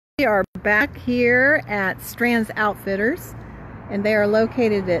We are back here at Strands Outfitters, and they are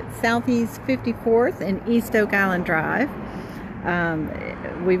located at Southeast 54th and East Oak Island Drive.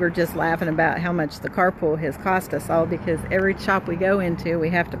 We were just laughing about how much the carpool has cost us all, because every shop we go into we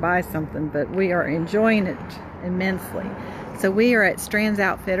have to buy something, but we are enjoying it immensely. So we are at Strands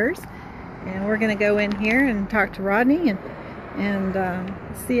Outfitters, and we're going to go in here and talk to Rodney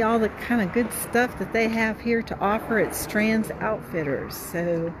and see all the kind of good stuff that they have here to offer at Strands Outfitters.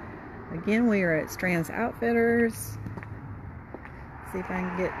 So again, we are at Strands Outfitters. See if I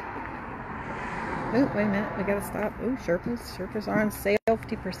can get... Oh, wait a minute, we gotta stop. Oh, Sherpas are on sale,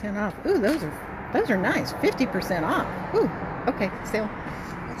 50% off. Ooh, those are nice, 50% off. Ooh, okay, sale.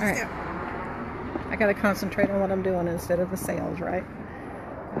 All right, I gotta concentrate on what I'm doing instead of the sales, right?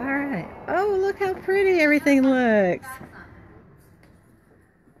 All right. Oh, look how pretty everything looks.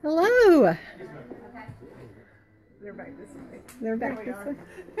 Hello. They're back this way. They're back this way.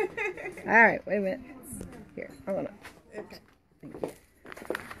 All right, wait a minute. Here, I wanna. Okay. Thank you.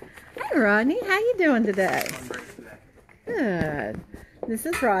 Hi, Rodney. How you doing today? I'm great today. Good. This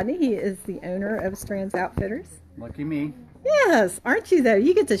is Rodney. He is the owner of Strands Outfitters. Lucky me. Yes, aren't you though?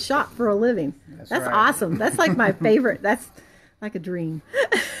 You get to shop for a living. That's right. Awesome. That's like my favorite. That's like a dream.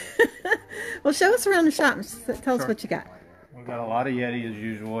 Well, show us around the shop and tell us what you got. We've got a lot of Yeti as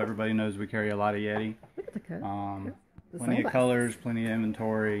usual. Everybody knows we carry a lot of Yeti. Look at the coat. Plenty of colors, plenty of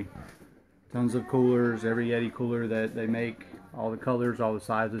inventory, tons of coolers. Every Yeti cooler that they make, all the colors, all the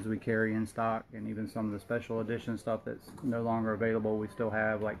sizes we carry in stock, and even some of the special edition stuff that's no longer available we still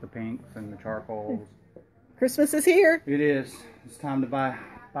have, like the pinks and the charcoals. Christmas is here. It is. It's time to buy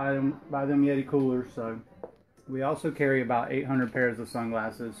them Yeti coolers. So we also carry about 800 pairs of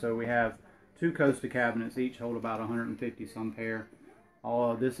sunglasses. So we have 2 Costa cabinets, each hold about 150 some pair.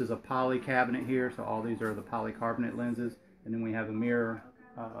 All of this is a poly cabinet here, so all these are the polycarbonate lenses, and then we have a mirror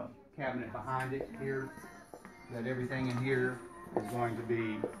cabinet behind it here, that everything in here is going to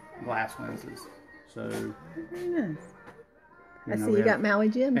be glass lenses. So very nice. I see you got Maui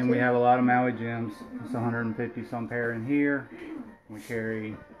Jim and too. we have a lot of Maui Jims. It's 150 some pair in here. We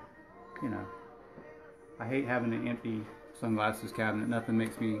carry, you know, I hate having an empty sunglasses cabinet. Nothing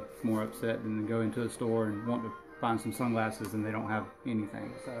makes me more upset than to go into a store and want to find some sunglasses and they don't have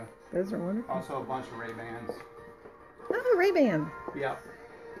anything. So those are wonderful. Also a bunch of Ray-Bans. Oh, Ray-Ban. Yep.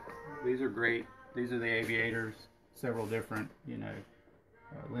 These are great. These are the aviators. Several different, you know,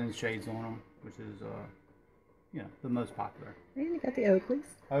 lens shades on them, which is, you know, the most popular. And you got the Oakleys.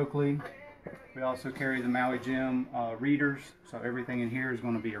 Oakley. We also carry the Maui Jim readers. So everything in here is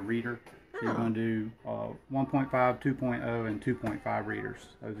going to be a reader. So you're going to do 1.5, 2.0, and 2.5 readers.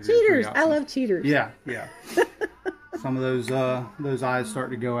 Those are cheaters. I love cheaters. Yeah, yeah. Some of those eyes start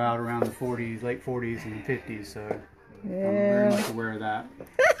to go out around the 40s, late 40s and 50s. So I'm very much aware of that.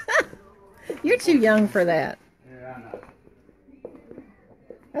 You're too young for that. Yeah, I know.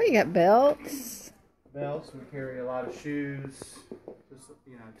 Oh, you got belts. Belts. We carry a lot of shoes. Just,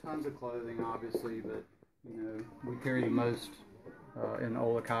 you know, tons of clothing, obviously, but you know, we carry the most in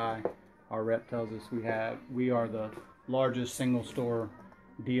Olokai. Our rep tells us we are the largest single store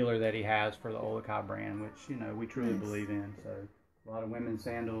dealer that he has for the Olokai brand, which, you know, we truly believe in. So a lot of women's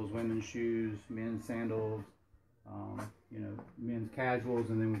sandals, women's shoes, men's sandals, you know, men's casuals,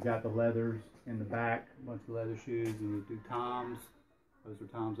 and then we've got the leathers in the back, a bunch of leather shoes, and we do Toms. Those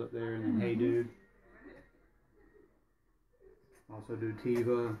are Toms up there, and then Hey Dude. Also do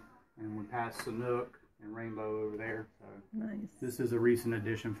Tiva, and we pass Sanook and Rainbow over there. So nice. This is a recent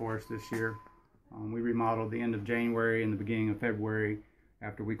addition for us this year. We remodeled the end of January and the beginning of February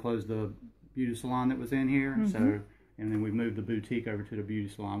after we closed the beauty salon that was in here. So, and then we moved the boutique over to the beauty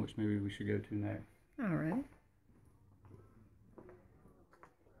salon, which maybe we should go to next. All right.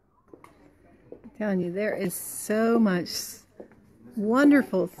 I'm telling you, there is so much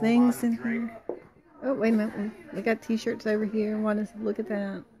wonderful things in here. Oh, wait a minute. We got t-shirts over here. Want to look at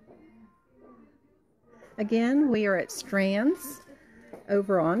that? Again, we are at Strands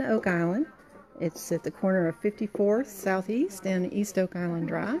over on Oak Island. It's at the corner of 54th Southeast and East Oak Island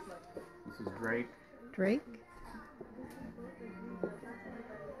Drive. This is Drake. Drake.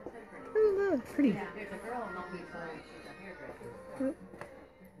 Oh, look, pretty.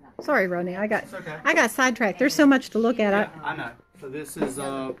 Sorry, Rodney. I got sidetracked. There's so much to look at. Yeah, I know. So this is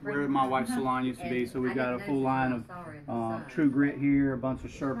where my wife's salon used to be. So we've got a full line of True Grit here, a bunch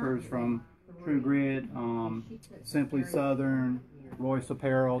of Sherpers from True Grit, Simply Southern, Royce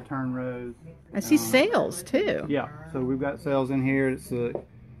Apparel, Turn Rose. I see sales too. Yeah, so we've got sales in here. It's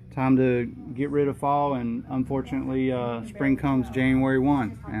time to get rid of fall, and unfortunately spring comes January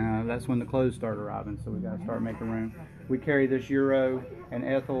 1. That's when the clothes start arriving, so we got to start making room. we carry this Euro and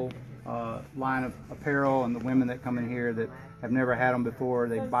Ethel line of apparel, and the women that come in here that have never had them before,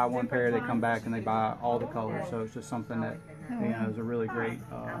 they buy one pair, they come back and they buy all the colors. So it's just something that is a really great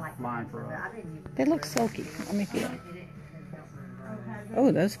line for us. They look silky. Let me feel.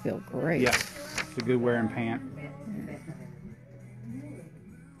 Oh, those feel great. Yeah, it's a good wearing pant.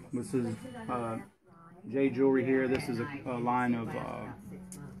 This is J Jewelry here. This is a line of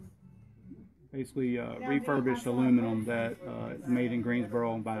basically refurbished aluminum that is made in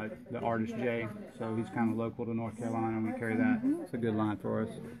Greensboro by the artist Jay. So he's kind of local to North Carolina, and we carry that. It's a good line for us.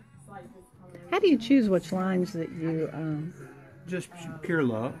 How do you choose which lines that you Just pure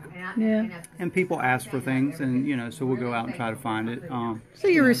luck. Yeah. And people ask for things, and so we'll go out and try to find it. So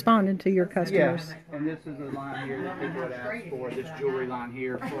you're responding to your customers. Yeah. And this is a line here that people would ask for. This jewelry line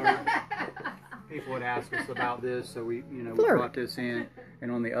here. For people would ask us about this, so we brought this in. And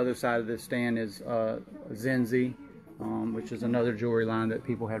on the other side of this stand is Zenzi, which is another jewelry line that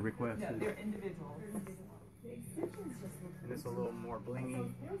people had requested. And it's a little more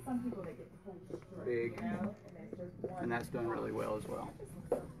blingy, big, and that's done really well as well.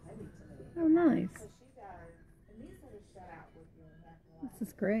 Oh, nice. This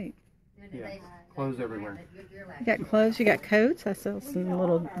is great. Yeah, clothes everywhere. You got clothes, you got coats. I saw some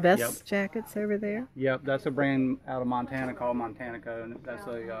little vest jackets over there. Yep, that's a brand out of Montana called Montanico, and that's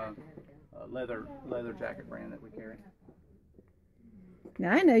a leather jacket brand that we carry.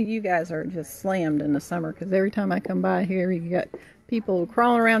 Now, I know you guys are just slammed in the summer because every time I come by here, you got people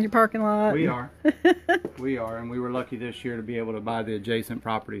crawling around your parking lot. We are. We are, and we were lucky this year to be able to buy the adjacent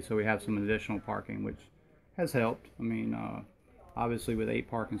property, so we have some additional parking, which has helped. I mean, obviously with 8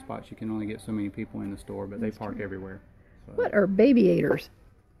 parking spots, you can only get so many people in the store, but they park everywhere. So. What are baby-aters?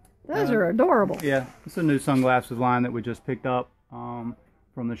 Those are adorable. Yeah, it's a new sunglasses line that we just picked up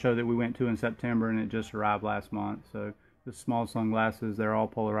from the show that we went to in September, and it just arrived last month. So the small sunglasses, they're all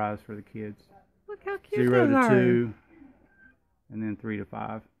polarized for the kids. Look how cute 0 those to are. 2, and then 3 to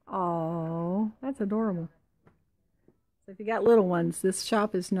 5. Oh, that's adorable. So if you got little ones, this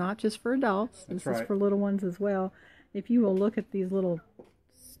shop is not just for adults. This is for little ones as well. If you will look at these little,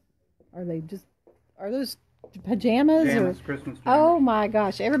 are those pajamas? Pajamas, Christmas pajamas. Oh my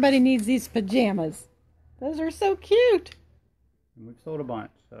gosh, everybody needs these pajamas. Those are so cute. And we've sold a bunch,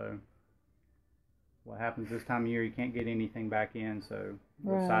 so what happens this time of year, you can't get anything back in, so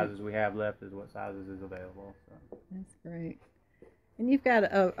what sizes we have left is what sizes is available. So. That's great. And you've got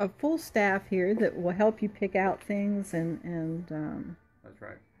a full staff here that will help you pick out things and That's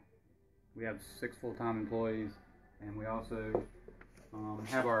right. We have 6 full-time employees. And we also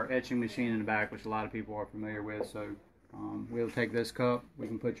have our etching machine in the back, which a lot of people are familiar with. So we'll take this cup, we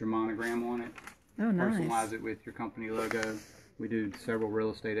can put your monogram on it, personalize it with your company logo. We do several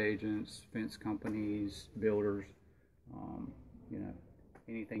real estate agents, fence companies, builders,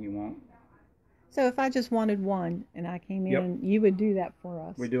 anything you want. So if I just wanted one and I came in, you would do that for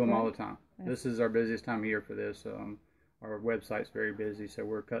us? We do them all the time. This is our busiest time of year for this. Our website's very busy, so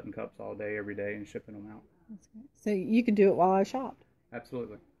we're cutting cups all day, every day, and shipping them out. That's great. So you can do it while I shopped?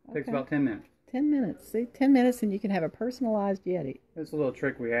 Absolutely. It takes about 10 minutes. 10 minutes. See, 10 minutes and you can have a personalized Yeti. It's a little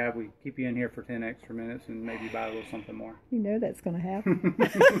trick we have. We keep you in here for 10 extra minutes and maybe buy a little something more. You know that's going to happen.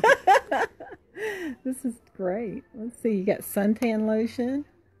 This is great. Let's see, you got suntan lotion.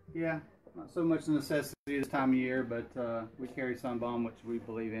 Yeah, not so much a necessity this time of year, but we carry Sun Balm, which we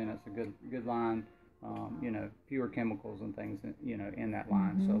believe in. It's a good line. Fewer chemicals and things, in that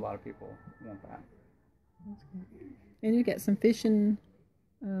line. So a lot of people want that. That's great. And you got some fishing.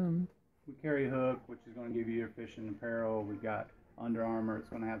 We carry a hook, which is going to give you your fishing apparel. We got Under Armour. It's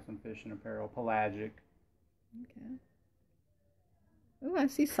going to have some fishing apparel. Pelagic. Okay. Oh, I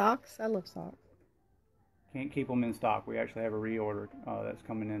see socks. I love socks. Can't keep them in stock. We actually have a reorder that's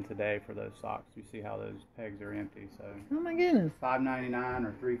coming in today for those socks. You see how those pegs are empty. So. Oh my goodness. $5.99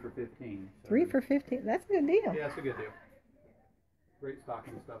 or 3 for $15. So 3 for $15. That's a good deal. Yeah, it's a good deal. Great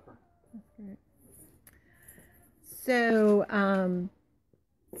stocking stuffer. That's great. So,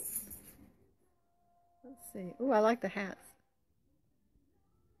 let's see. Oh, I like the hats.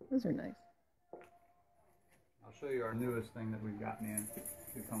 Those are nice. I'll show you our newest thing that we've gotten in.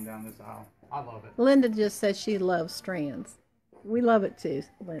 You come down this aisle. I love it. Linda just says she loves Strands. We love it too,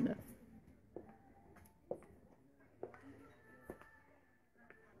 Linda.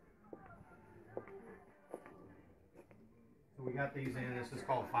 So we got these in. This is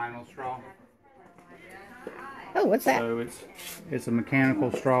called Final Straw. Oh, what's that? So it's a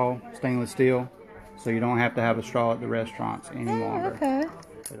mechanical straw, stainless steel, so you don't have to have a straw at the restaurants any longer. Okay.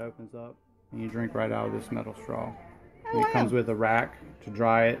 It opens up and you drink right out of this metal straw. Oh, And it wow. comes with a rack to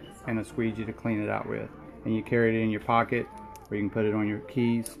dry it and a squeegee to clean it out with. and you carry it in your pocket, or you can put it on your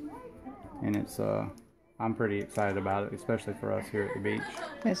keys. And it's I'm pretty excited about it, especially for us here at the beach.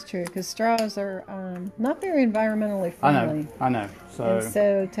 That's true, because straws are not very environmentally friendly. I know.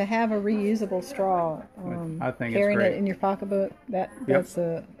 So to have a reusable straw, I think carrying it's great. it in your pocketbook, that's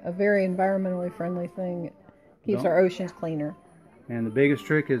a very environmentally friendly thing. It keeps our oceans cleaner. And the biggest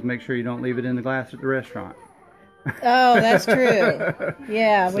trick is make sure you don't leave it in the glass at the restaurant. Oh, that's true.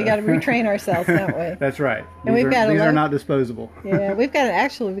 Yeah, we got to retrain ourselves, don't we? That's right. And These are not disposable. Yeah, we've got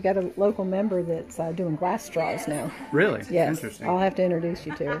a local member that's doing glass straws now. Really? Yes. Interesting. I'll have to introduce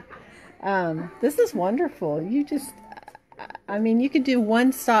you to her. This is wonderful. You could do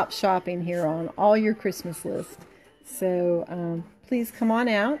one-stop shopping here on all your Christmas list. So please come on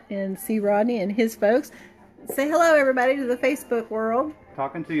out and see Rodney and his folks. Say hello, everybody, to the Facebook world.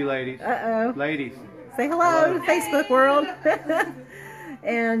 Talking to you, ladies. Uh-oh. Ladies. Say hello to the Facebook world.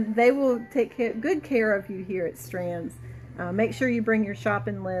 And they will take good care of you here at Strands. Make sure you bring your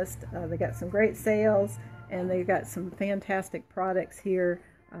shopping list. They got some great sales, and they've got some fantastic products here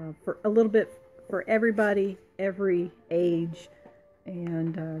for a little bit for everybody, every age.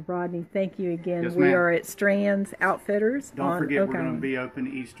 And Rodney, thank you again. Yes, we are at Strands Outfitters. Don't forget, we're going to be open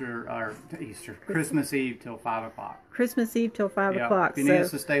Christmas Eve till 5 o'clock. Christmas Eve till 5 o'clock. If you need us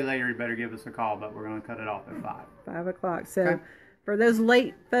to stay later, you better give us a call, but we're going to cut it off at 5. 5 o'clock. So for those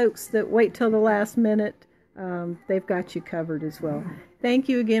late folks that wait till the last minute, they've got you covered as well. Thank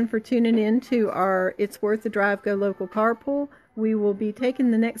you again for tuning in to our It's Worth the Drive Go Local Carpool. We will be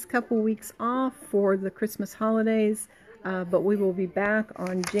taking the next couple weeks off for the Christmas holidays. But we will be back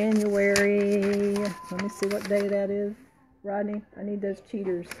on January, let me see what day that is. Rodney, I need those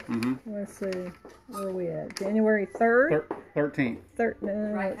cheaters. Let's see, where are we at? January 3rd? 13th.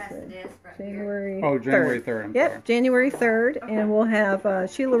 Let's see. January 3rd. Yep, January 3rd. And we'll have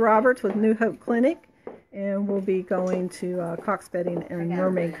Sheila Roberts with New Hope Clinic. And we'll be going to Cox Bedding and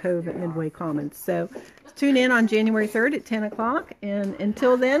Mermaid Cove at Midway Commons. So tune in on January 3rd at 10 o'clock. And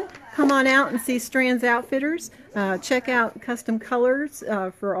until then, come on out and see Strands Outfitters. Check out Custom Colors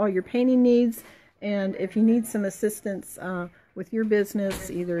for all your painting needs. And if you need some assistance with your business,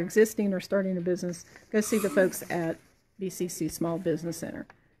 either existing or starting a business, go see the folks at BCC Small Business Center.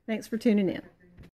 Thanks for tuning in.